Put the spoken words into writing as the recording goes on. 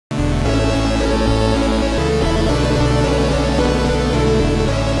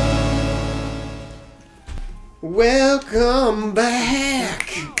Welcome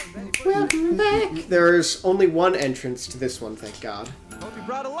back! Welcome back! There's only one entrance to this one, thank God. Hope you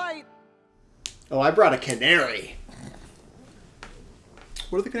brought a light. Oh, I brought a canary.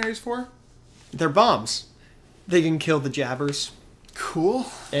 What are the canaries for? They're bombs. They can kill the jabbers. Cool.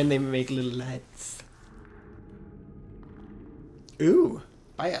 And they make little lights. Ooh.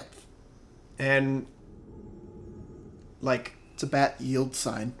 Bat. And, like... It's a bat yield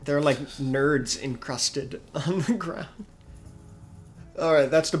sign. They're like nerds encrusted on the ground.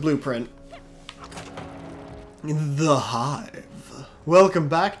 Alright, that's the blueprint. The Hive. Welcome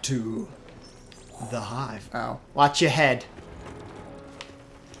back to The Hive. Ow. Watch your head.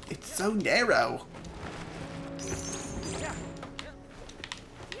 It's so narrow.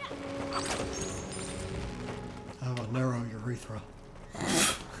 I have a narrow urethra.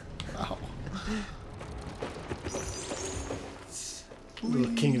 Ow.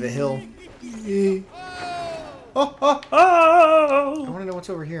 Little king of the hill. Oh, oh, I oh! want to know what's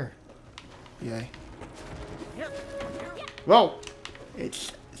over here. Yay. Whoa!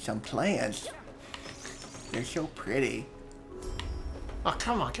 It's some plants. They're so pretty. Oh,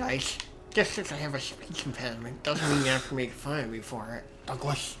 come on, guys. Just because I have a speech impediment doesn't mean you have to make fun of me for it.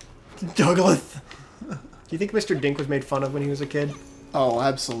 Douglas. Douglas! Do you think Mr. Dink was made fun of when he was a kid? Oh,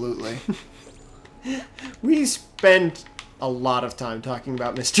 absolutely. We spent a lot of time talking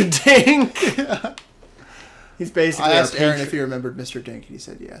about Mr. Dink. Yeah. He's basically I asked our Aaron patron. if he remembered Mr. Dink, and he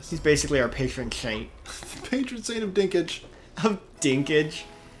said yes. He's basically our patron saint The patron saint of dinkage. of dinkage.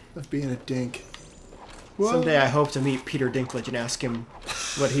 Of being a dink. Someday I hope to meet Peter Dinklage and ask him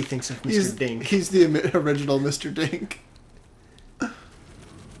what he thinks of Mr. Dink. He's the original Mr. Dink.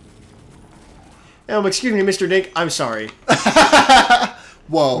 Excuse me, Mr. Dink. I'm sorry.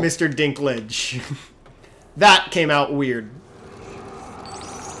 Whoa. Mr. Dinklage. That came out weird.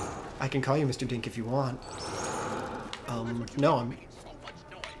 I can call you Mr. Dink if you want. No, I'm...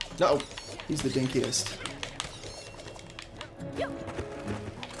 No. He's the dinkiest.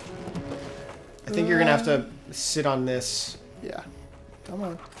 I think you're gonna have to sit on this. Yeah. Come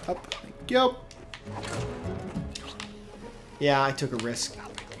on. Up. Yup. Yeah, I took a risk.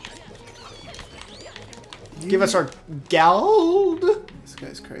 Give us our gold! This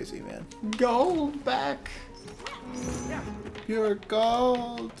guy's crazy, man. Gold back! Pure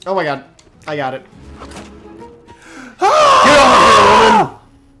gold. Oh my god. I got it. Ah!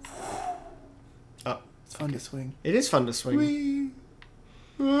 Oh, It's fun to swing. it is fun to swing. Whee!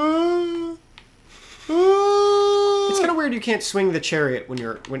 It's kind of weird you can't swing the chariot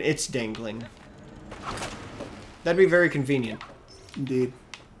when it's dangling. That'd be very convenient. Indeed.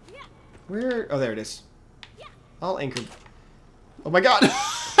 Where? Oh, there it is. I'll anchor. Oh my god!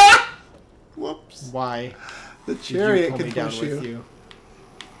 Whoops. Why? The Did you chariot pull can me down push with you.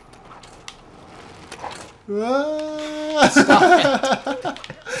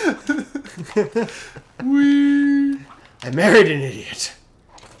 Whee! I married an idiot.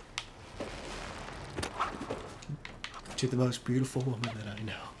 To the most beautiful woman that I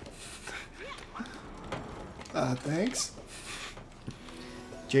know. Thanks.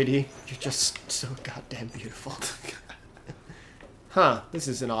 JD, you're just so goddamn beautiful. Huh, this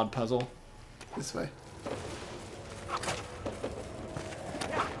is an odd puzzle. This way.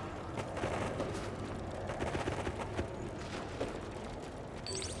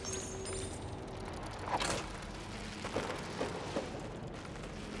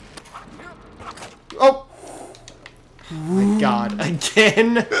 Oh! My god,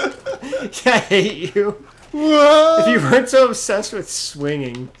 again? I hate you. If you weren't so obsessed with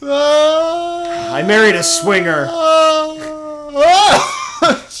swinging. I married a swinger.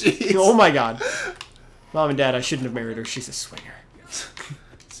 Jeez. Oh my god. Mom and Dad, I shouldn't have married her. She's a swinger.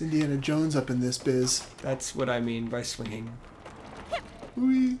 It's Indiana Jones up in this biz. That's what I mean by swinging.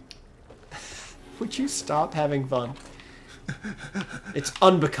 Whee. Would you stop having fun? It's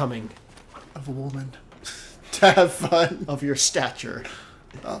unbecoming Of a woman. To have fun. of your stature.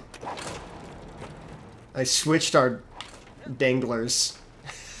 Oh. I switched our danglers.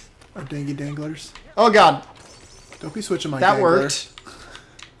 Our dangy danglers. Oh god, Don't be switching my that dangler. worked.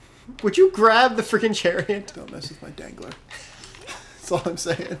 Would you grab the freaking chariot? Don't mess with my dangler. That's all I'm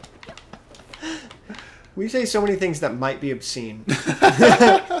saying. We say so many things that might be obscene.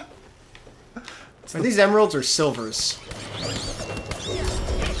 Are these emeralds or silvers?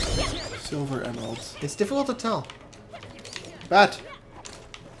 Silver emeralds. It's difficult to tell. Bat.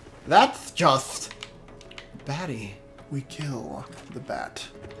 That's just... Batty. We kill the bat.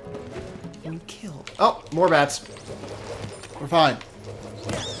 We kill. Oh, more bats. We're fine.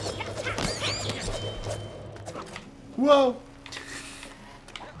 Whoa.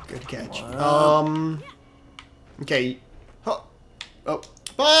 Good catch. Wow. Okay. Oh. Oh.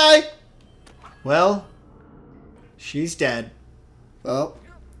 Bye! Well, she's dead. Well,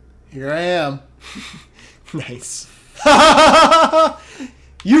 here I am. Nice.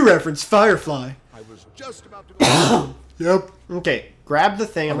 You referenced Firefly. I was just about to go. Yep. Okay, grab the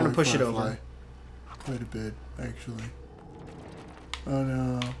thing. I'm I gonna like push it Firefly over. quite a bit, actually. Oh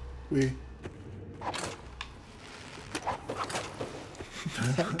no. We...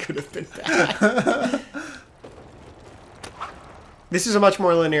 That could have been bad. This is a much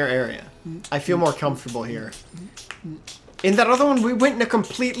more linear area. I feel more comfortable here. In that other one, we went in a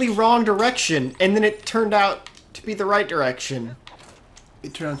completely wrong direction, and then it turned out to be the right direction.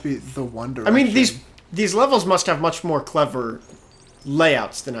 It turned out to be the one I direction. mean, these levels must have much more clever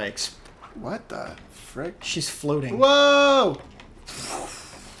layouts than I expected. What the frick? She's floating. Whoa!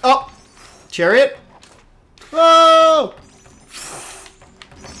 Oh! Chariot? Whoa!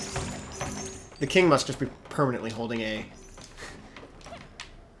 The king must just be permanently holding A.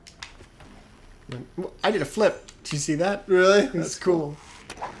 I did a flip. Did you see that? Really? That's cool.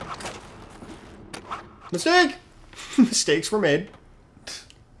 Mistake! Mistakes were made.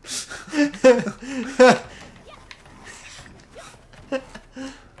 That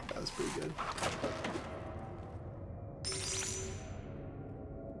was pretty good.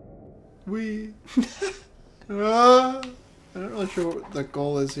 We. I'm not really sure what the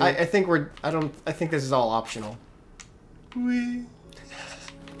goal is here. I think we're. I think this is all optional. We.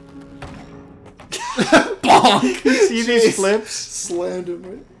 Bonk! You see these flips? Slammed him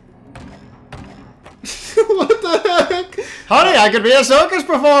right. What the heck? Honey, I could be a circus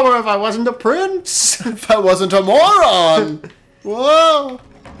performer if I wasn't a prince. If I wasn't a moron! Whoa!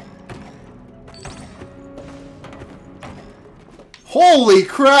 Holy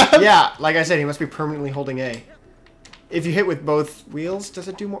crap! Yeah, like I said, he must be permanently holding A. If you hit with both wheels, does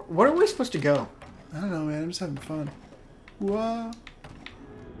it do more? What are we supposed to go? I don't know, man. I'm just having fun. Whoa.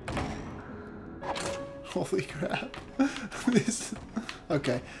 Holy crap. This...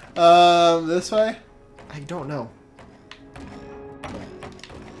 Okay. This way? I don't know.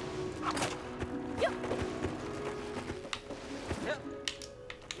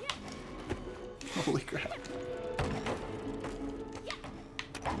 Holy crap.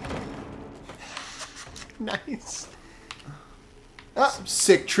 Nice. Some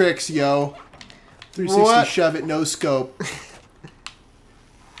sick tricks, yo. 360 What? shove it, no scope.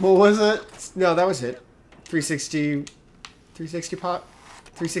 What was it? No, that was it. 360... 360 pop?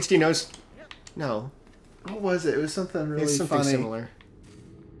 360 nose... No. What was it? It was something really It's something funny. similar.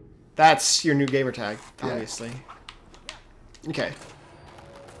 That's your new gamer tag, Yeah. obviously. Okay.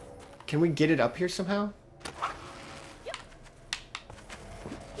 Can we get it up here somehow?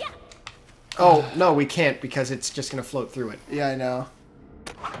 Oh, no, we can't because it's just going to float through it. Yeah, I know.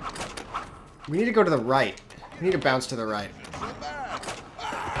 We need to go to the right. We need to bounce to the right.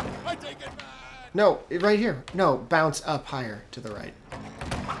 I take it back. No, right here. No, bounce up higher to the right.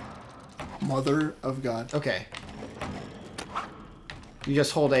 Mother of God. Okay. You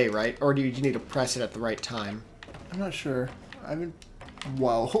just hold A, right? Or do you need to press it at the right time? I'm not sure. I haven't...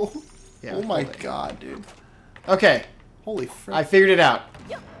 Whoa. Yeah, Oh my hold it. god, dude. Okay, Holy frick. I figured it out.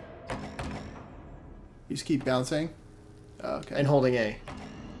 You just keep bouncing? Oh, okay. And holding A.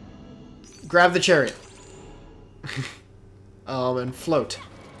 Grab the chariot. And float.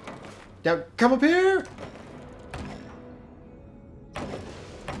 Now, come up here!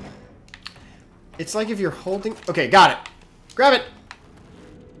 It's like if you're holding... Okay, got it. Grab it.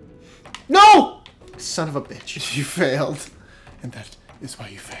 No! Son of a bitch. You failed. And that is why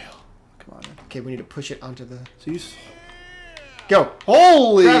you fail. Come on. Man. Okay, we need to push it onto the... So you... Go.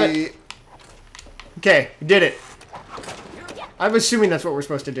 Holy... Grab it. Okay, we did it. I'm assuming that's what we're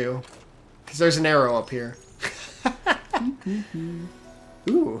supposed to do. Because there's an arrow up here.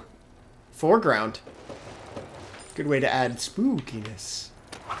 Ooh. Foreground. Good way to add spookiness.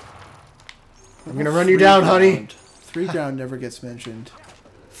 I'm gonna run you down, honey. 3 ground never gets mentioned.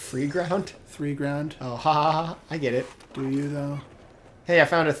 Free ground? 3 ground? Oh, ha ha ha. I get it. Do you, though? Hey, I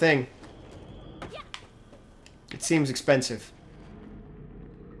found a thing. It seems expensive.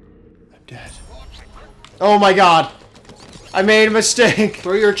 I'm dead. Oh my god. I made a mistake.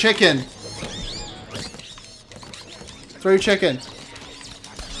 Throw your chicken. Throw your chicken.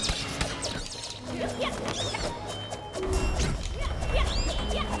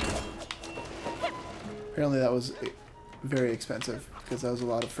 Apparently that was very expensive because that was a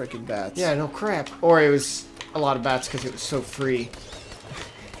lot of freaking bats. Yeah, no crap. Or it was a lot of bats because it was so free.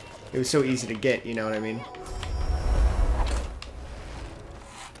 It was so easy to get, you know what I mean?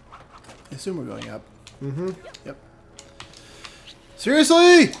 I assume we're going up. Mm-hmm. Yep.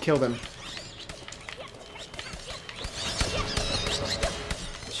 Seriously? Kill them.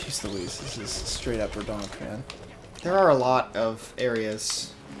 the least. This is straight up for donk, man. There are a lot of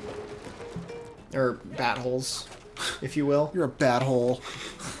areas. Or bat holes, if you will. You're a bat hole.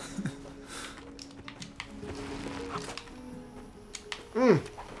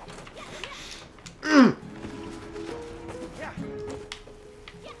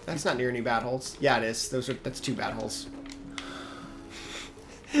 That's not near any bat holes. Yeah, it is. That's 2 bat holes.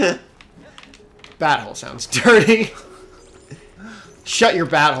 Bat hole sounds dirty. Shut your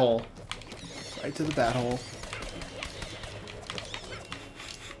bat hole. Right to the bat hole.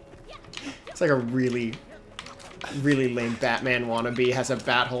 It's like a really, really lame Batman wannabe has a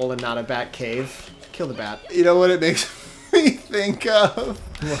bat hole and not a bat cave. Kill the bat. You know what it makes me think of?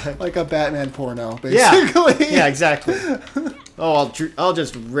 What? Like a Batman porno, basically. Yeah, exactly. Oh, I'll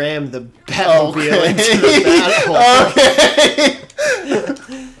just ram the Batmobile into the bat hole. Okay.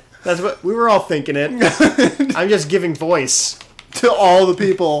 That's what we were all thinking it. I'm just giving voice To all the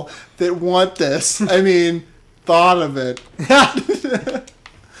people that want this. I mean, thought of it.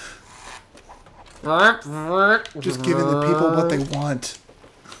 Just giving the people what they want.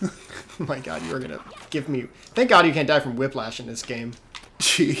 Oh my god, you were gonna give me... Thank god you can't die from whiplash in this game.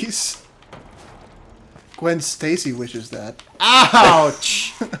 Jeez. Gwen Stacy wishes that.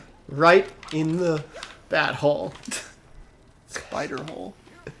 Ouch! Right in the bat hole. Spider hole.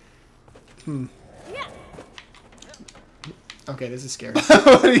 Okay, this is scary.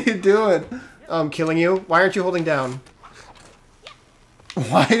 What are you doing? Killing you? Why aren't you holding down?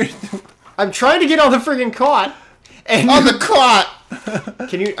 Why are you... I'm trying to get on the friggin' cot. And On the cot!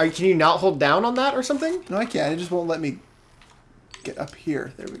 Can you not hold down on that or something? No, I can't. It just won't let me get up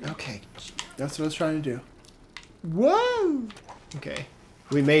here. There we go. Okay. That's what I was trying to do. Whoa! Okay.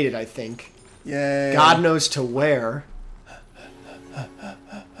 We made it, I think. Yay. God knows to where.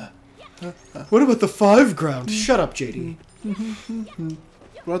 What about the 5 ground? Shut up, JD.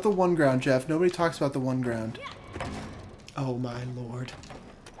 What about the 1 ground, Jeff? Nobody talks about the 1 ground. Oh my lord.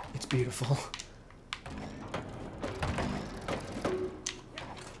 It's beautiful.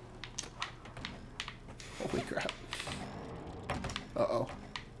 Holy crap. Uh-oh.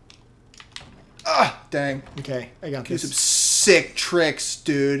 Ah! Dang. Okay, I got Do some this. sick tricks,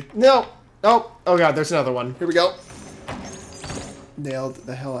 dude. No! Oh! Oh god, there's another one. Here we go. Nailed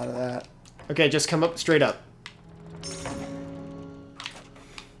the hell out of that. Okay, just come up straight up.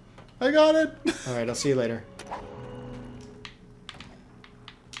 I got it. Alright, I'll see you later.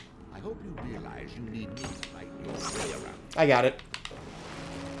 I hope you realize you need me to fight your way around. I got it.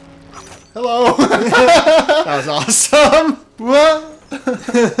 Hello. That was awesome! What?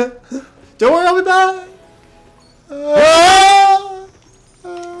 Don't worry, I'll be back!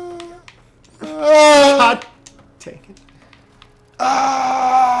 God, take it. Who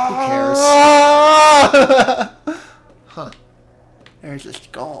cares? Huh. There's a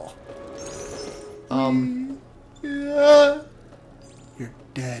skull. Yeah. You're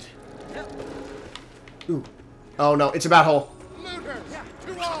dead. Ooh. Oh no, it's a bat hole.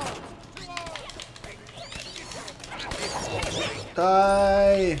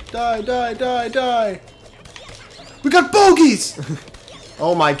 Die. Die, die, die, die. We got bogeys!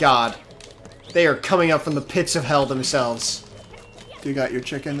 Oh my god. They are coming up from the pits of hell themselves. Do you got your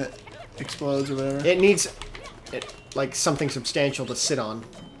chicken that explodes or whatever? It needs, like, something substantial to sit on.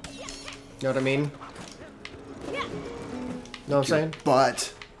 You know what I mean? Know what I'm saying?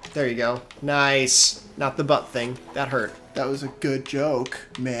 But There you go. Nice. Not the butt thing. That hurt. that was a good joke,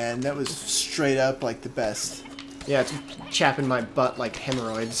 man. That was straight up like the best. Yeah, it's chapping my butt like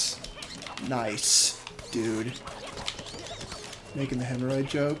hemorrhoids. Nice, dude. Making the hemorrhoid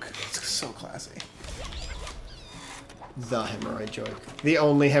joke. It's so classy. The hemorrhoid joke. The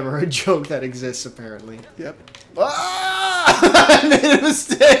only hemorrhoid joke that exists, apparently. Yep. Ah! I made a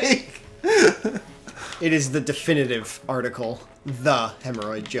mistake! It is the definitive article. The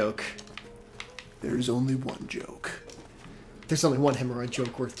hemorrhoid joke. There's only one joke. There's only one hemorrhoid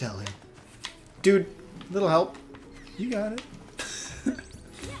joke worth telling. Dude, little help. You got it.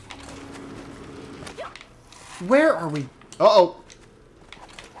 Where are we? Uh-oh.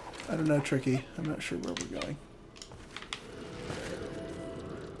 I don't know, Tricky. I'm not sure where we're going.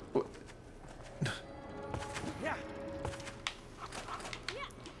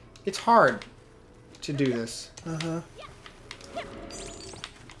 It's hard to do this. Uh-huh.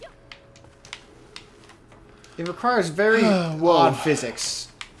 It requires very Whoa. odd physics.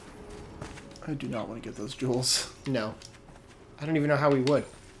 I do not want to get those jewels. No. I don't even know how we would.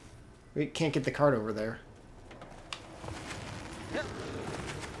 We can't get the cart over there.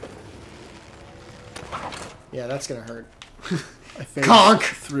 Yeah, that's gonna hurt. I phased Conk!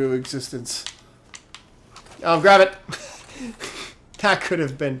 through existence. Grab it. That could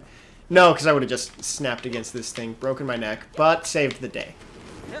have been... No, because I would have just snapped against this thing, broken my neck, but saved the day.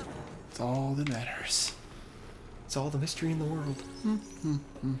 It's all that matters. It's all the mystery in the world.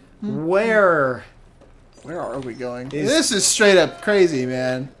 Where? Where are we going? This is straight up crazy,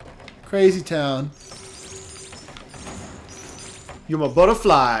 man. Crazy town. You're my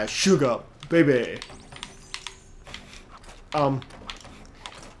butterfly, sugar, baby. That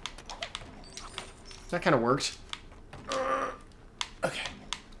kind of worked. Okay.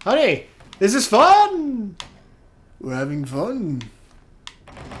 Honey, this is fun! We're having fun.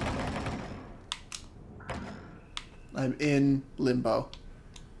 I'm in limbo.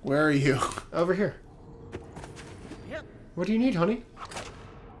 Where are you? Over here. What do you need, honey?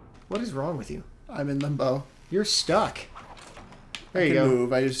 What is wrong with you? I'm in limbo. You're stuck. There I you can go.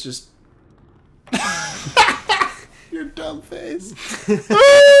 move. I just... Your dumb face.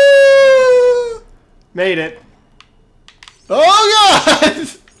 Made it. Oh, God!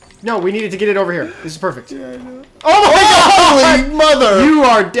 No, we needed to get it over here. This is perfect. Yeah, I know. Oh my God! Holy mother! You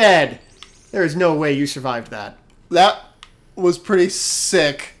are dead. There is no way you survived that. That was pretty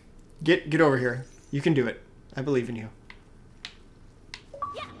sick. Get over here. You can do it. I believe in you.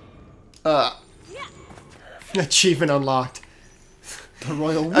 Achievement unlocked. The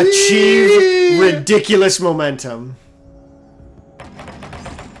royal Achieve ridiculous momentum.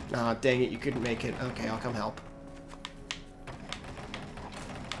 Ah, dang it, you couldn't make it. Okay, I'll come help.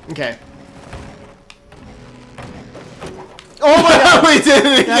 Okay. Oh my God! We did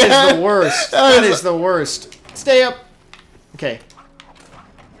it again! That is the worst. That is the worst. Stay up. Okay.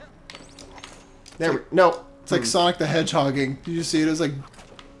 There we... No. It's like Sonic the Hedgehogging. Did you see it? It was like...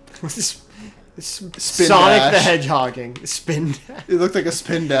 Sonic dash. the Hedgehogging. Spin dash. It looked like a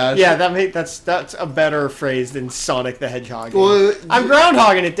spin dash. Yeah, that's a better phrase than Sonic the Hedgehog. Well, I'm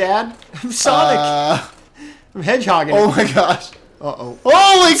groundhogging it, Dad. I'm Sonic. I'm hedgehogging Oh it. my gosh. Uh-oh.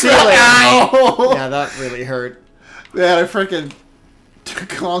 Holy crap! Ow! Yeah, that really hurt. Man, I freaking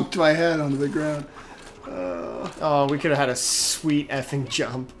conked my head onto the ground. Oh, we could have had a sweet effing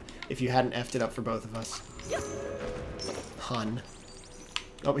jump if you hadn't effed it up for both of us. Hun.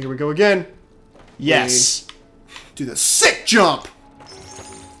 Oh, here we go again. Yes. Do the sick jump!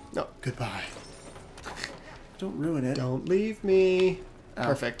 No. Goodbye. Don't ruin it. Don't leave me. Ow.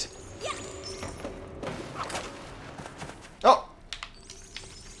 Perfect. Oh.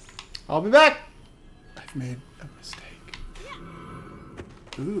 I'll be back. I've made a mistake.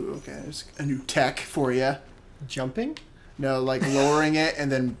 Ooh, okay. There's a new tech for you. Jumping? No, like lowering it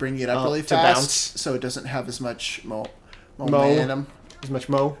and then bringing it up really to fast, bounce. so it doesn't have as much momentum. As much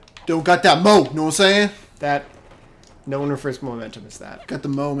mo. Don't got that mo. Know what I'm saying? That. No one refers to momentum as that. Got the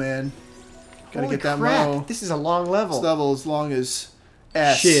mo, man. Gotta Holy get that crap. mo. This is a long level. This level as long as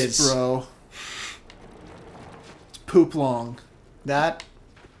S, Shiz. bro. It's poop long. That.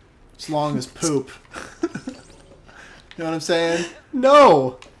 As long as poop. You know what I'm saying?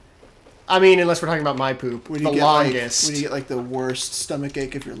 No. I mean, unless we're talking about my poop. When The you get longest. when you get like the worst stomach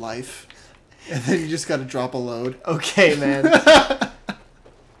ache of your life, and then you just gotta drop a load. Okay, man.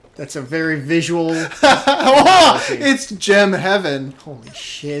 That's a very visual. Oh, it's gem heaven. Holy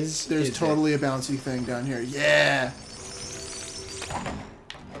shiz. There's is totally a bouncy thing down here. Yeah.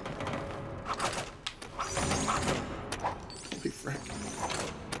 Holy frick.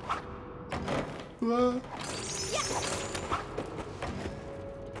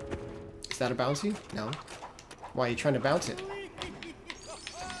 Is that a bouncy? No. Why are you trying to bounce it?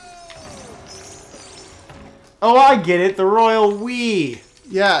 Oh, I get it. The royal we.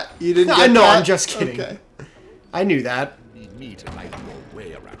 Yeah, you didn't I get know, that? I'm just kidding. Okay. I knew that. Need me to light your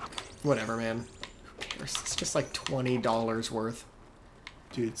way around. Whatever, man. Who cares? It's just like $20 worth.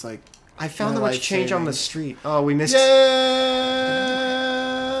 Dude, it's like... I found my that much life change on the savings. street. Oh, we missed. Yeah!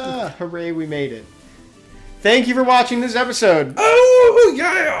 Hooray, we made it. Thank you for watching this episode. Oh,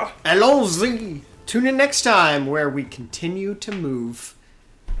 yeah! Allons-y. Tune in next time where we continue to move.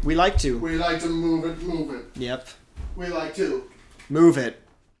 We like to. We like to move it, move it. Yep. We like to. Move it.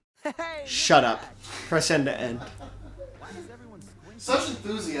 Shut up. Press end to end. Such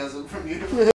enthusiasm from you.